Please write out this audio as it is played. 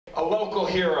a local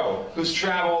hero who's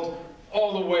traveled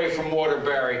all the way from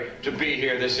Waterbury to be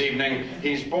here this evening.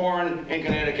 He's born in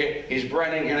Connecticut, he's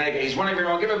bred in Connecticut, he's one of your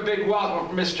own. Give a big welcome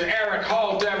from Mr. Erik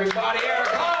Holt, everybody. Erik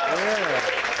Holt!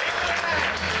 Yeah.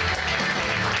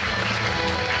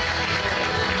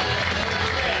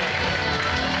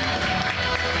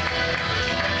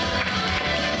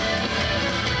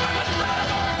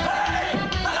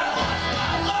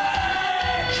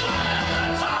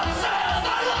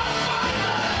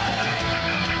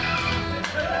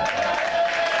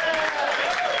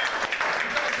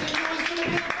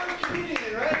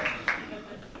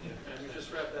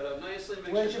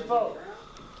 Where's your vote?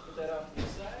 Put that off to the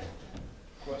side.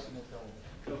 Crossing the film.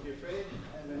 Don't be afraid.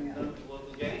 Have any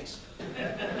local gangs?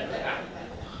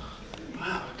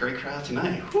 Wow, great crowd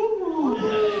tonight.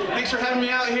 Woo. Thanks for having me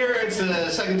out here. It's the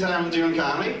second time I'm doing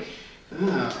comedy.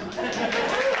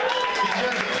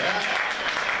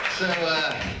 So,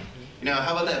 you know,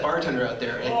 how about that bartender out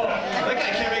there? That guy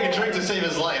can't make a drink to save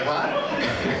his life, huh?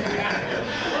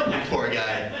 You poor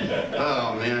guy.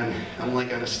 Oh man, I'm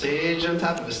like on a stage, on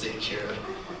top of a stage here.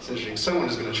 It's interesting. Someone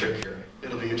is going to trip here.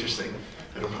 It'll be interesting.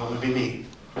 It'll probably be me.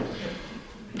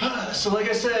 So like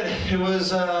I said, it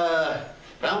was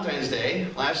Valentine's Day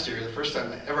last year, the first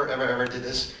time I ever did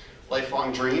this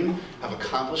lifelong dream. I've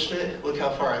accomplished it. Look how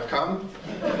far I've come.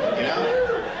 You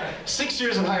know? 6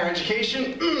 years of higher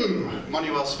education, money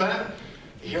well spent.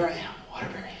 Here I am,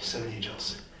 Waterbury, 7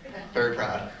 Angels. Very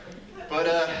proud.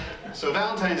 But, so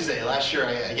Valentine's Day, last year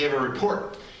I gave a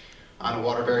report on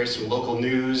Waterbury, some local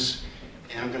news,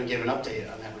 and I'm going to give an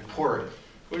update on that report,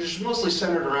 which is mostly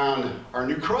centered around our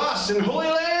new cross in Holy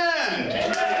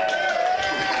Land.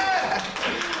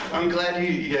 I'm glad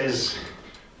you guys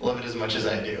love it as much as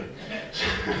I do.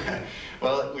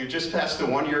 Well, we just passed the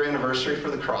 1-year anniversary for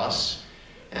the cross.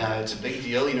 It's a big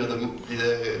deal. You know,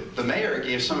 the mayor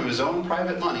gave some of his own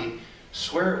private money,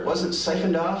 swear it wasn't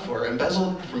siphoned off or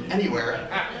embezzled from anywhere,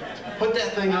 put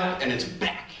that thing up, and it's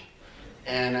back.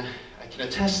 And I can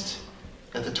attest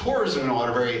that the tourism in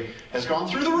Waterbury has gone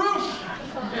through the roof.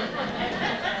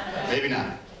 Maybe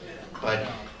not, but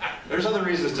there's other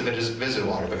reasons to visit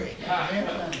Waterbury.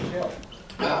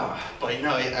 But you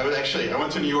know, I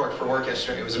went to New York for work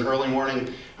yesterday. It was an early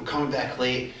morning. I'm coming back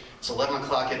late. It's 11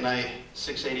 o'clock at night,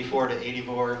 684 to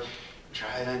 84, I'm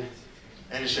driving,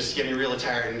 and it's just getting really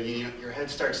tired, and your head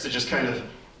starts to just kind of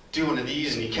do one of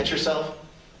these, and you catch yourself.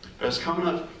 But I was coming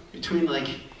up between like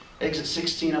exit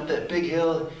 16 up that big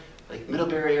hill, like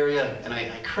Middlebury area, and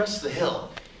I crest the hill,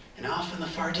 and off in the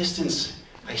far distance,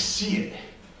 I see it.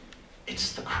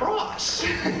 It's the cross.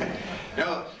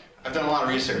 Now, I've done a lot of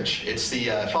research. It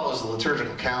follows the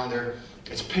liturgical calendar.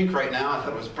 It's pink right now. I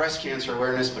thought it was breast cancer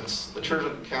awareness, but it's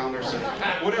liturgical calendar, so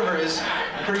whatever it is,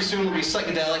 pretty soon it'll be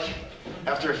psychedelic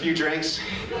after a few drinks.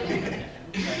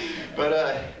 But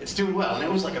it's doing well, and it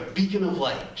was like a beacon of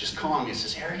light, just calling me. It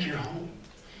says, Erik, you're home.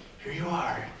 Here you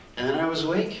are. And then I was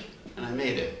awake, and I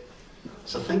made it.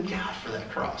 So thank God for that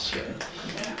cross here.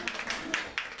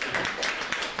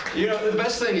 You know, the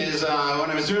best thing is, when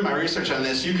I was doing my research on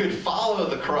this, you could follow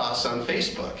the cross on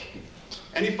Facebook.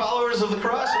 Any followers of the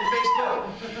cross on Facebook?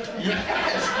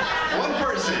 Yes, one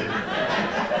person.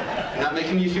 Not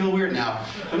making you feel weird now.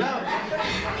 But no.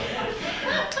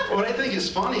 What I think is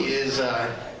funny is,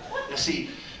 you see,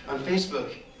 on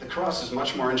Facebook, the cross is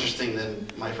much more interesting than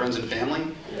my friends and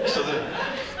family. So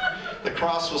the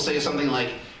cross will say something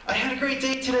like, I had a great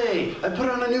day today. I put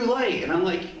on a new light. And I'm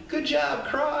like, good job,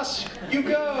 cross. You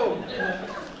go.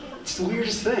 It's the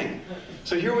weirdest thing.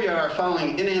 So here we are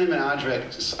following inanimate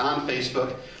objects on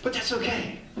Facebook, but that's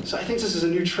okay. So I think this is a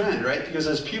new trend, right? Because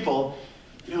as people,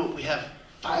 you know, we have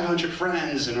 500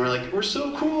 friends, and we're like, we're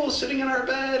so cool sitting in our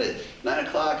bed at 9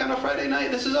 o'clock on a Friday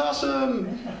night. This is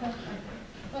awesome.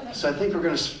 So I think we're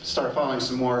going to start following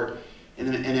some more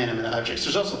inanimate objects.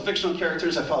 There's also fictional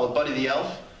characters. I follow Buddy the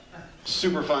Elf.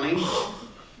 Super funny.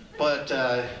 But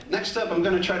next up, I'm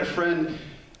going to try to friend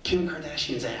Kim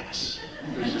Kardashian's ass.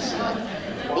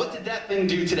 What did that thing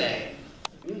do today?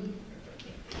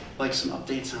 Like some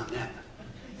updates on that.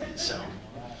 So,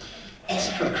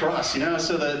 that's for the cross, you know?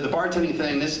 So the bartending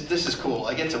thing, this is cool.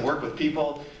 I get to work with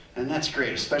people, and that's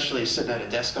great, especially sitting at a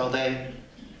desk all day.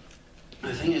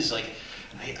 The thing is, like,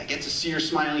 I get to see your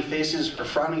smiling faces or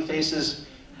frowning faces,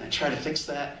 and I try to fix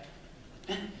that.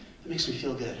 Man, it makes me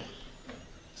feel good.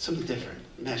 Something different.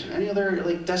 Imagine, any other,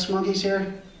 like, desk monkeys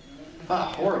here?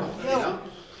 Ah, horrible, you know?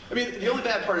 I mean, the only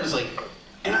bad part is, like,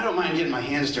 and I don't mind getting my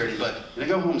hands dirty, but when I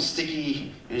go home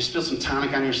sticky, and you spill some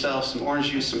tonic on yourself, some orange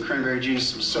juice, some cranberry juice,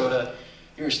 some soda,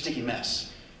 you're a sticky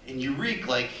mess. And you reek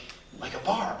like a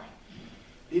bar.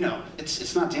 you know,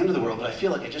 it's not the end of the world, but I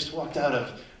feel like I just walked out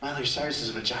of Miley Cyrus's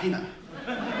vagina.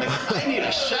 Like, I need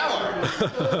a shower.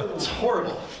 It's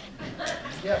horrible.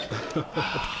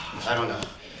 I don't know.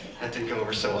 That didn't go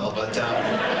over so well, but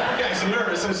guys, I'm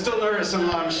nervous. I'm still nervous.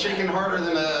 I'm shaking harder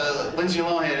than Lindsay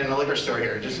Lohan in a liquor store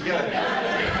here. Just gotta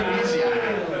go easy on me.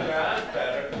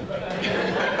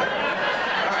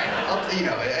 All right, you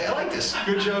know, I like this.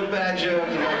 Good joke, bad joke.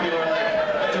 You know, people are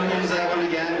like, don't use that one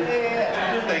again.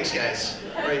 Thanks, guys.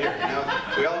 Right here. You know,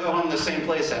 we all go home to the same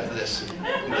place after this.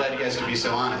 I'm glad you guys can be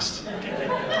so honest.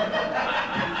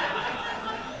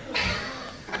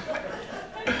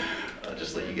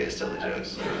 Just let you guys tell the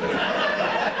jokes.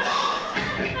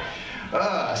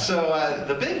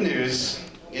 The big news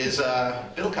is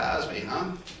Bill Cosby,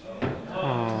 huh?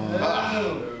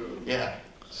 Yeah.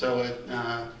 So it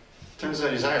turns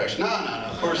out he's Irish. No,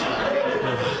 of course not.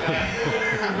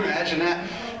 Imagine that.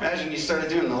 Imagine you started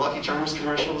doing the Lucky Charms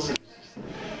commercials.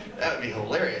 That would be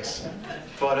hilarious.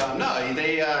 But no,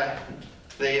 they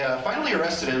finally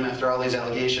arrested him after all these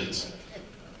allegations.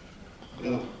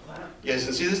 You guys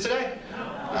didn't see this today?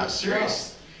 No,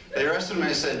 serious. They arrested him and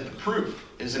I said, the proof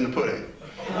is in the pudding.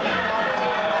 Oh,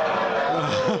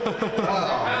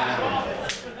 man.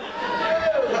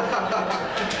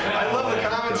 I love the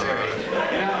commentary.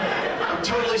 You know, I'm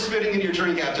totally spitting in your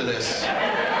drink after this.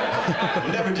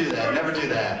 Never do that, never do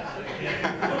that.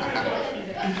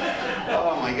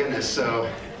 Oh my goodness, so,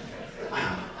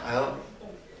 wow,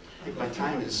 I think my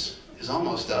time is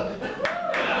almost up.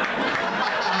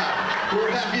 We're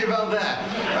happy about that.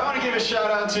 I want to give a shout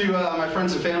out to my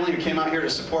friends and family who came out here to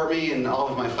support me in all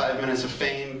of my 5 minutes of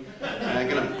fame. And I'm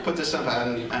going to put this up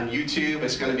on YouTube.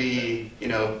 It's going to be, you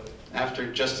know,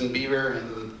 after Justin Bieber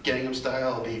and Gangnam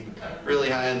Style, it'll be really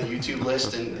high on the YouTube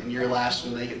list, and your laughs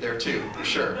will make it there too, for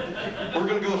sure. We're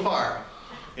going to go far.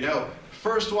 You know,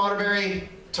 first Waterbury,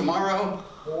 tomorrow,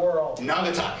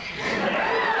 Naugatuck.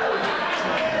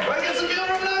 I get some people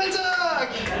from Naugatuck!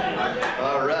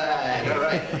 All right, all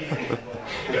right.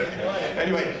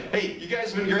 Anyway, hey, you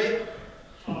guys have been great.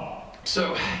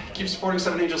 So, keep supporting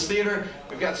Seven Angels Theater.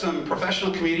 We've got some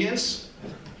professional comedians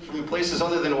from places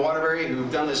other than Waterbury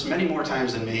who've done this many more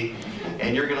times than me,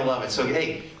 and you're gonna love it. So,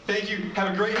 hey, thank you.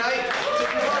 Have a great night.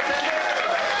 Take your bartender.